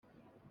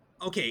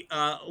Okay,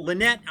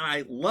 Lynette,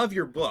 I love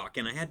your book,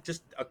 and I had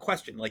just a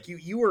question. Like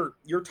you're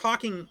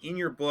talking in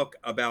your book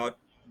about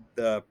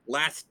the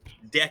last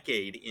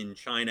decade in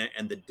China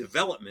and the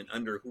development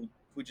under Hu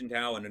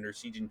Jintao and under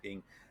Xi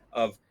Jinping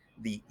of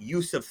the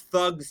use of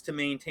thugs to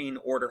maintain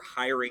order,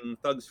 hiring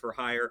thugs for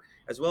hire,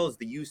 as well as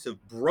the use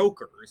of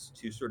brokers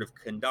to sort of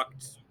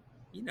conduct,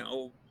 you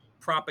know,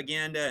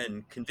 propaganda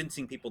and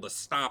convincing people to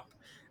stop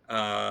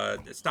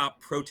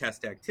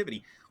protest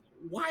activity.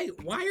 Why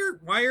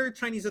are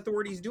Chinese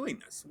authorities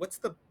doing this? What's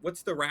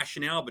the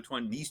rationale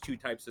between these two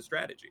types of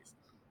strategies?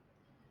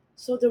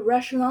 So the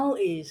rationale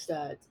is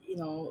that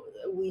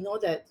we know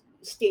that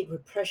state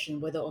repression,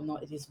 whether or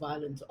not it is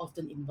violent,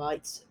 often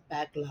invites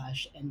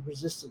backlash and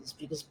resistance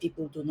because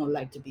people do not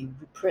like to be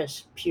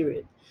repressed.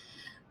 Period.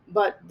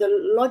 But the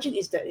logic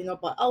is that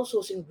by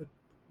outsourcing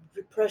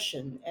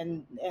repression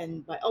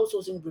and by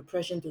outsourcing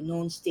repression to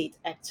non-state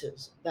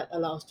actors, that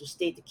allows the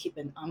state to keep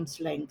an arm's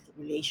length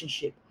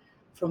relationship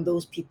from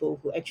those people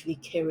who actually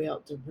carry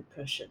out the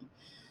repression.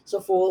 So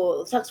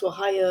for thugs for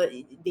hire,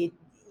 they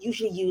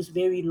usually use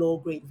very low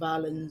grade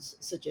violence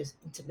such as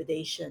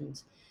intimidation,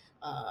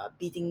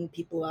 beating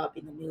people up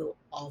in the middle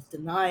of the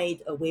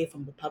night away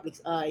from the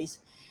public's eyes,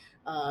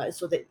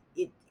 so that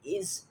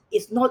it's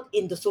not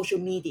in the social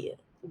media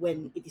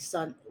when it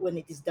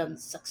is done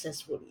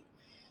successfully.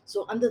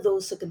 So under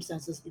those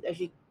circumstances, it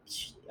actually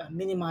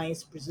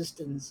minimizes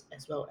resistance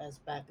as well as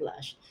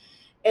backlash.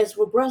 As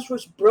for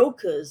grassroots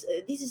brokers,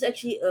 this is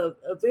actually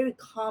a very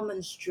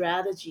common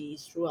strategy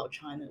throughout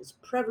China. It's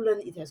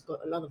prevalent. It has got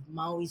a lot of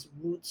Maoist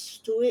roots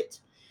to it.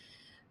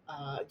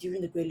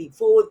 During the Great Leap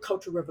Forward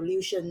Cultural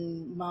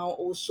Revolution, Mao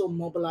also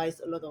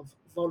mobilized a lot of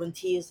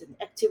volunteers and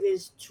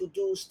activists to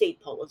do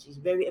state policies,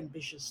 very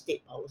ambitious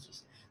state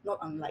policies, not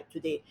unlike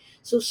today.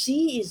 So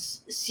Xi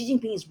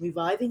Jinping is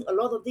reviving a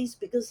lot of these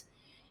because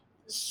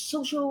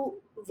social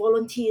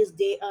volunteers,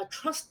 they are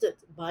trusted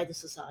by the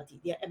society,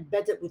 they are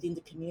embedded within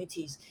the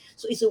communities.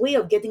 So it's a way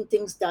of getting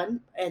things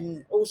done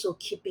and also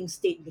keeping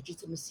state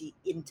legitimacy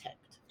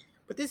intact.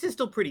 But this is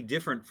still pretty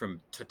different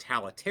from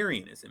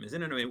totalitarianism,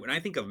 isn't it? I mean, when I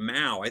think of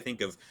Mao, I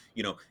think of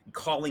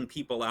calling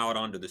people out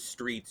onto the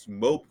streets,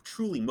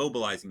 truly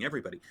mobilizing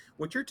everybody.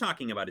 What you're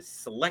talking about is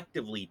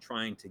selectively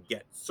trying to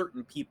get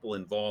certain people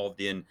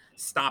involved in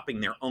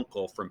stopping their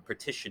uncle from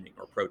petitioning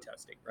or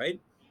protesting,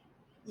 right?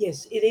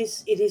 Yes, it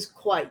is. It is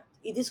quite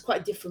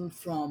different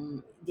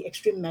from the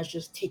extreme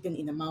measures taken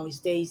in the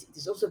Maoist days. It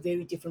is also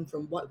very different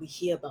from what we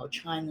hear about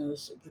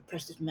China's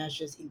repressive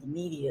measures in the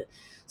media,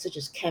 such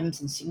as camps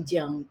in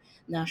Xinjiang,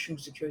 national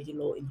security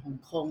law in Hong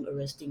Kong,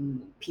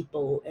 arresting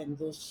people, and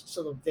those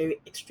sort of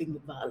very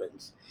extreme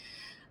violence.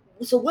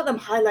 So what I'm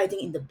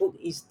highlighting in the book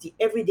is the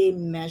everyday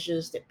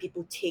measures that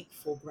people take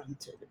for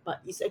granted,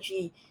 but it's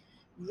actually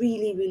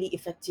really, really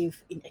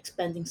effective in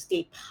expanding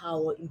state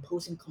power,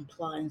 imposing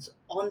compliance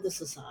on the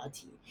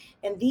society.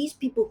 And these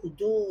people who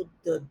do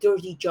the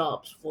dirty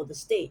jobs for the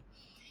state,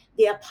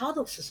 they are part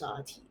of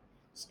society.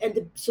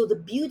 And so the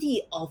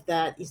beauty of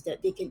that is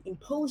that they can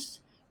impose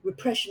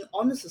repression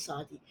on the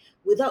society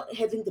without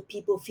having the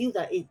people feel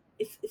that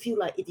feel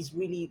like it is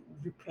really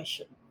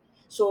repression.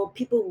 So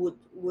people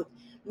would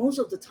most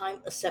of the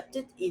time accept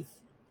it if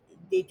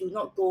they do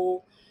not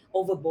go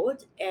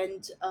overboard,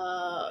 and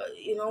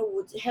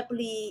would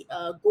happily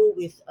go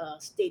with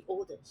state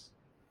orders.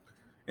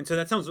 And so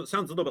that sounds a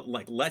little bit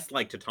like less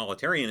like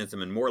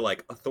totalitarianism and more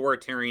like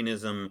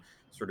authoritarianism,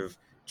 sort of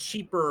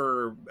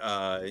cheaper,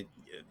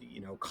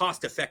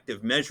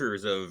 cost-effective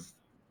measures of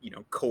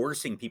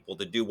coercing people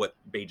to do what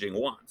Beijing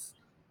wants.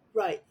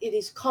 Right, it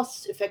is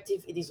cost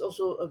effective. It is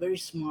also a very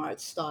smart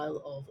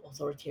style of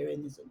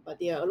authoritarianism, but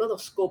there are a lot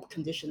of scope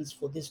conditions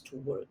for this to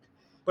work.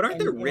 But aren't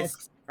there And I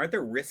risks? Aren't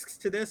there risks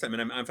to this? I mean,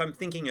 if I'm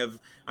thinking of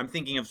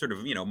sort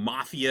of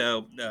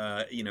mafia,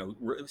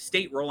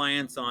 state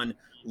reliance on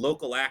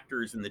local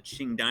actors in the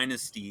Qing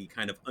dynasty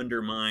kind of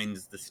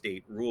undermines the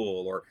state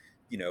rule, or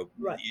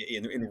Right.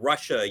 in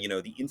Russia,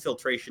 the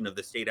infiltration of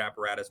the state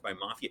apparatus by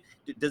mafia.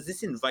 Does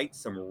this invite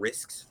some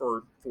risks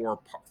for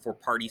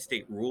party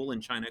state rule in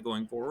China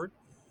going forward?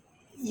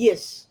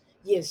 Yes,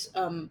 yes.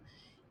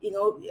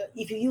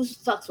 If you use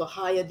thugs for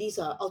hire, these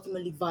are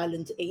ultimately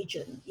violent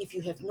agents. If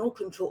you have no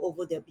control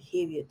over their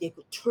behavior, they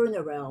could turn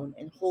around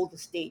and hold the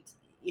state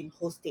in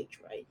hostage,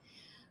 right?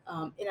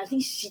 And I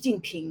think Xi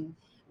Jinping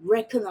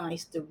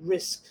recognized the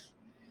risk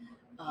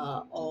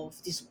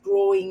of this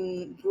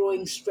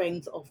growing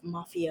strength of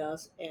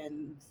mafias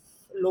and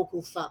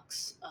local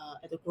thugs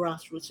at the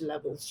grassroots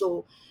level.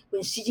 So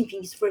when Xi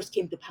Jinping first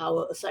came to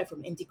power, aside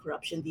from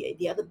anti-corruption,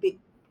 the other big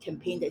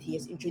campaign that he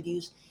has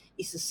introduced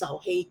is the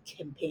Sauhei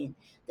campaign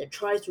that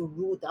tries to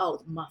root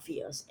out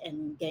mafias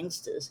and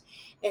gangsters.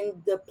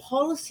 And the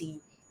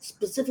policy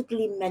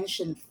specifically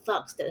mentioned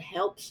thugs that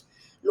helps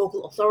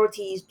local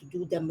authorities to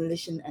do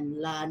demolition and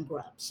land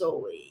grab.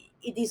 So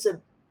it is a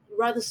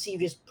rather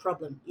serious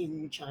problem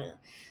in China,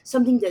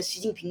 something that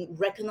Xi Jinping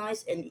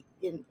recognized and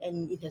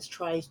it has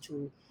tried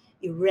to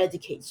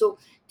eradicate. So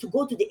to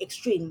go to the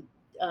extreme,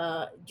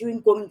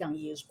 during Kuomintang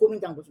years,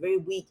 Kuomintang was very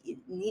weak. It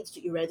needs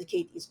to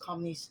eradicate its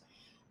communist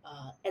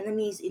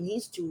enemies, it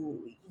needs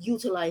to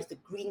utilize the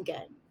Green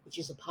Gang, which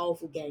is a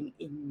powerful gang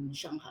in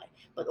Shanghai,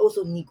 but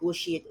also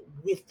negotiate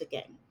with the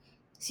gang.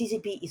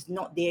 CCP is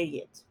not there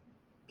yet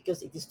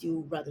because it is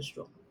still rather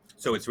strong.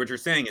 So it's what you're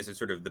saying is it's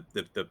sort of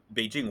the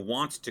Beijing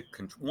wants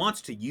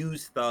to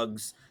use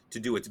thugs to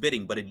do its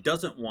bidding, but it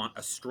doesn't want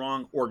a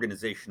strong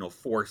organizational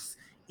force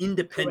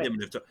independent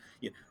Correct. of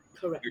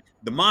Correct.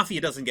 the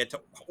mafia doesn't get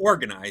to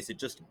organize. It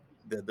just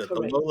the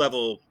Correct. low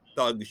level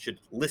thugs should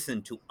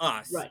listen to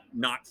us, Right.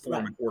 not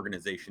form Right. an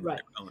organization of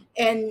Right. their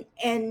own.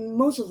 And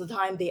most of the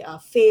time they are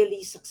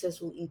fairly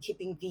successful in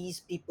keeping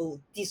these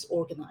people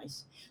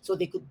disorganized, so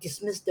they could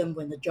dismiss them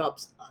when the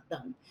jobs are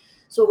done.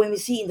 So when we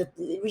see in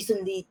the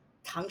recently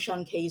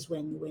Tangshan case,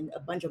 when a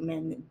bunch of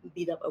men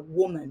beat up a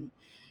woman,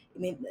 I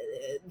mean,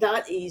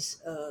 that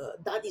is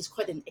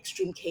quite an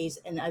extreme case,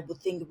 and I would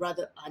think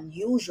rather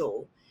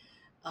unusual,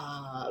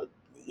 uh,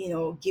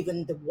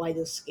 given the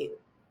wider scale.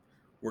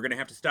 We're going to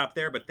have to stop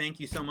there, but thank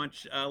you so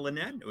much,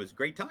 Lynette. It was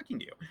great talking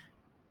to you.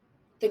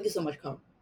 Thank you so much, Carl.